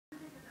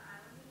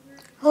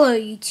Hello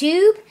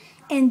YouTube,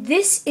 and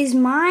this is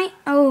my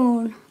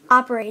own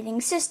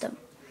operating system.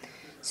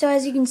 So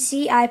as you can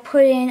see, I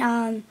put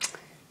in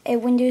a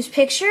Windows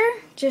picture,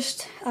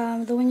 just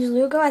the Windows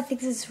logo. I think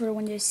this is for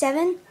Windows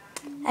 7.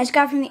 I just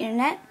got it from the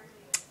internet,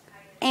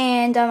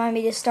 and I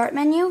made a start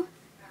menu,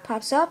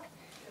 pops up.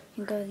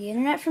 You can go to the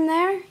internet from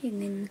there. You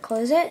can then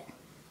close it.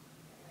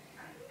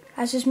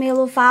 I just made a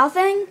little file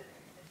thing.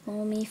 A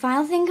little mini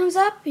file thing comes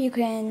up. You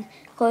can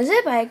close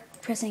it by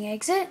pressing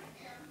exit,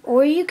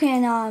 or you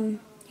can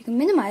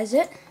minimize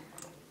it,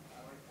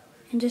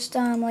 and just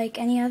like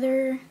any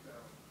other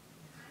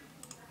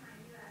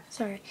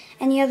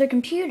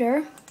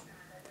computer,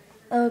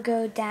 it'll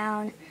go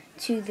down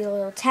to the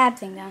little tab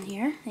thing down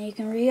here, and you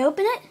can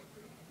reopen it,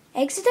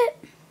 exit it,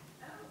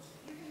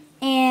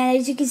 and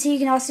as you can see, you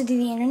can also do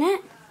the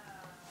internet.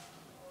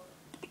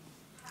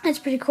 That's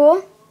pretty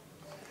cool,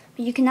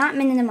 but you cannot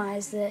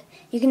minimize the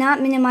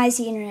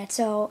internet.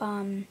 So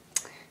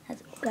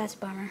that's a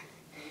bummer.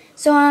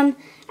 So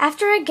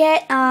after I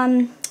get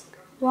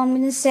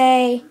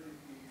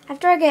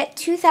after I get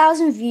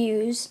 2,000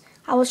 views,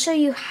 I will show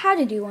you how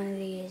to do one of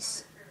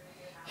these.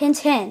 Hint,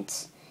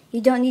 hint. You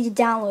don't need to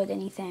download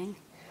anything.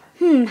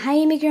 How do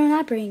you make your own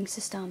operating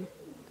system?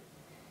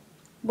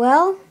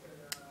 Well,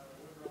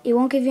 it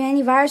won't give you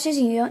any viruses,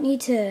 and you don't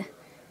need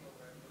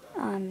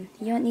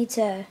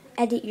to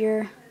edit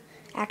your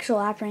actual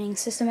operating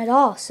system at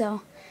all.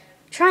 So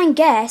try and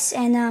guess,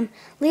 and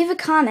leave a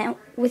comment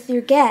with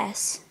your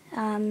guess.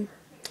 And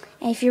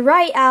if you're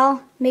right,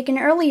 I'll make an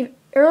earlier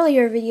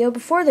video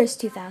before there's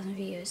 2,000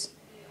 views.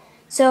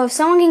 So if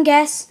someone can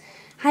guess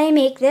how you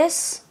make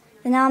this,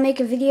 then I'll make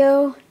a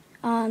video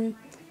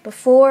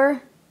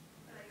before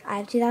I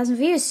have 2,000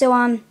 views. So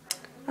I'll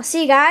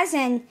see you guys,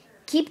 and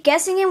keep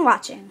guessing and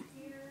watching.